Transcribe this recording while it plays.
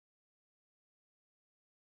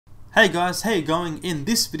Hey guys, how you going? In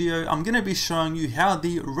this video, I'm going to be showing you how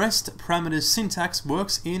the REST parameters syntax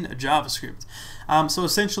works in JavaScript. So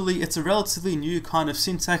essentially, it's a relatively new kind of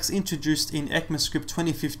syntax introduced in ECMAScript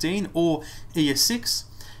 2015 or ES6,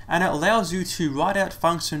 and it allows you to write out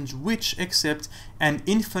functions which accept an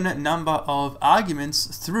infinite number of arguments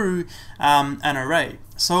through an array.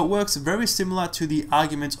 So it works very similar to the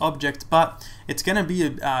argument object, but it's going to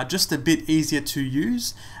be just a bit easier to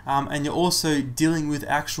use, and you're also dealing with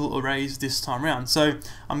actual arrays this time around. So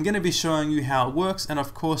I'm going to be showing you how it works, and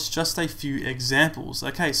of course just a few examples.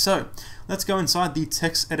 Okay, so let's go inside the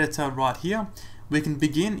text editor right here. We can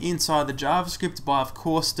begin inside the JavaScript by, of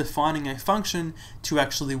course, defining a function to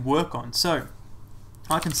actually work on. So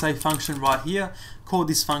I can say function right here, call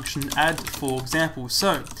this function add, for example.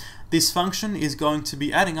 So this function is going to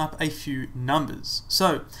be adding up a few numbers.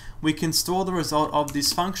 So we can store the result of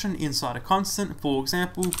this function inside a constant. For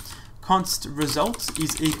example, const result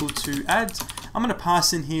is equal to add. I'm going to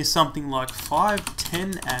pass in here something like 5,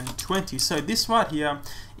 10, and 20. So this right here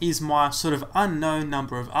is my sort of unknown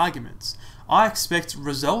number of arguments. I expect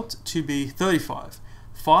result to be 35.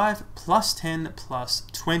 5 plus 10 plus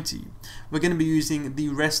 20. We're going to be using the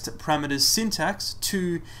REST parameters syntax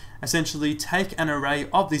to essentially take an array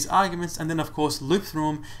of these arguments and then of course loop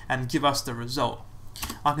through them and give us the result.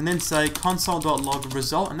 I can then say console.log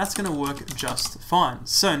result, and that's going to work just fine.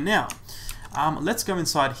 So now let's go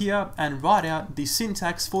inside here and write out the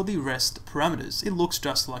syntax for the REST parameters. It looks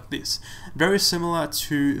just like this, very similar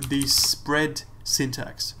to the spread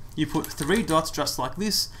syntax. You put 3 dots just like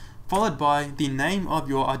this, followed by the name of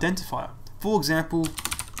your identifier. For example,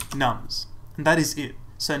 nums. And that is it.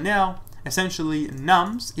 So now, essentially,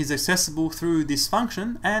 nums is accessible through this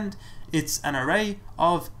function, and it's an array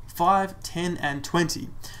of 5, 10, and 20.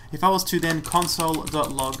 If I was to then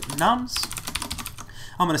console.log nums,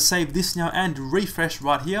 I'm going to save this now and refresh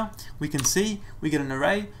right here. We can see we get an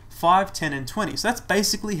array 5, 10, and 20. So that's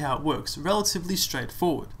basically how it works. Relatively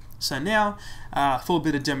straightforward. So now, for a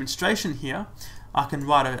bit of demonstration here, I can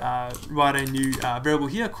write a new variable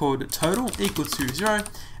here called total equal to 0,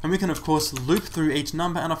 and we can of course loop through each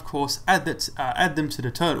number and of course add them to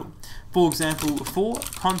the total. For example, for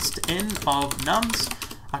const n of nums,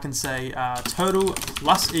 I can say total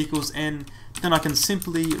plus equals n. Then I can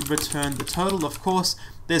simply return the total. Of course,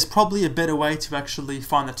 there's probably a better way to actually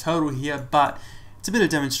find the total here, but it's a bit of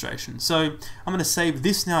demonstration. So I'm going to save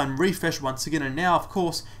this now and refresh once again, and now of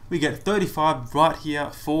course we get 35 right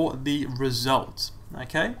here for the result.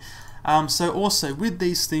 Okay, so also with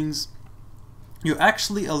these things, you're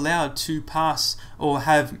actually allowed to pass or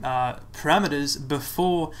have parameters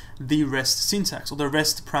before the REST syntax or the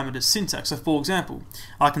REST parameters syntax. So for example,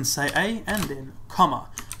 I can say a and then comma.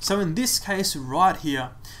 So in this case right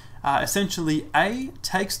here, essentially a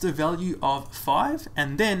takes the value of 5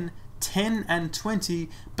 and then 10 and 20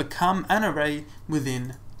 become an array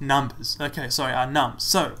within numbers. Okay, sorry, nums.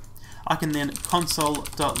 So I can then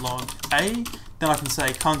console.log a, then I can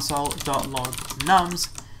say console.log nums,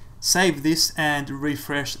 save this and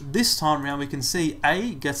refresh. This time around we can see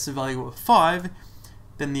a gets the value of 5,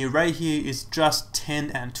 then the array here is just 10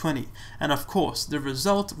 and 20. And of course the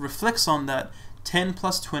result reflects on that. 10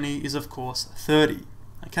 plus 20 is of course 30.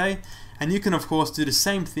 Okay, and you can of course do the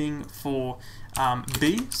same thing for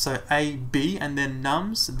b, so a, b, and then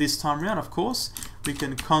nums. This time around, of course, we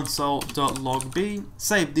can console.log b,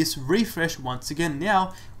 save this, refresh once again.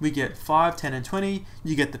 Now we get 5, 10, and 20.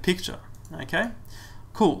 You get the picture. Okay,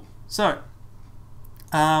 cool. So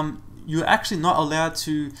you're actually not allowed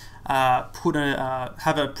to have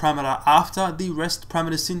a parameter after the REST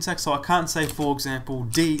parameter syntax. So I can't say, for example,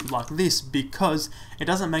 d like this because it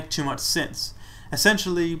doesn't make too much sense.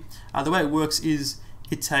 Essentially, the way it works is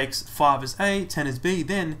it takes 5 as A, 10 as B,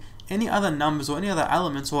 then any other numbers or any other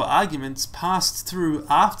elements or arguments passed through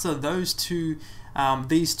after those two,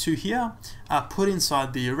 these two here, are put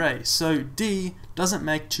inside the array. So D doesn't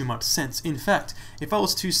make too much sense. In fact, if I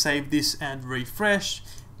was to save this and refresh,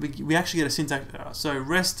 we actually get a syntax error. So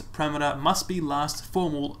REST parameter must be last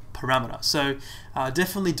formal parameter. So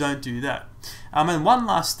definitely don't do that. And one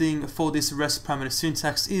last thing for this REST parameter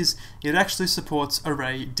syntax is it actually supports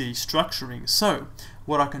array destructuring. So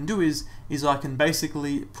what I can do is I can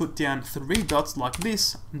basically put down 3 dots like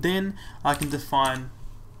this, then I can define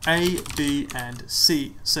A, B, and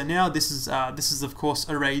C. So now this is of course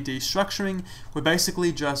array destructuring. We're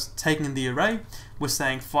basically just taking the array. We're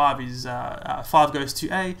saying 5 goes to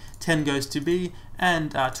A, 10 goes to B,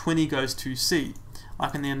 and 20 goes to C. I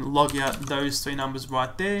can then log out those 3 numbers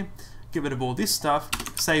right there, get rid of all this stuff,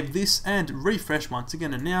 save this, and refresh once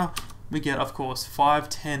again. And now we get, of course, 5,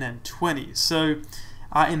 10, and 20. So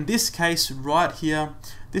In this case right here,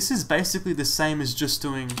 this is basically the same as just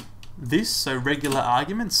doing this, so regular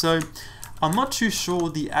argument. So I'm not too sure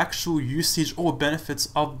the actual usage or benefits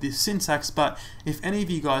of this syntax, but if any of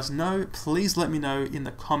you guys know, please let me know in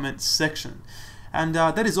the comments section. And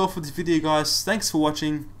that is all for this video, guys. Thanks for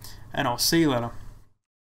watching, and I'll see you later.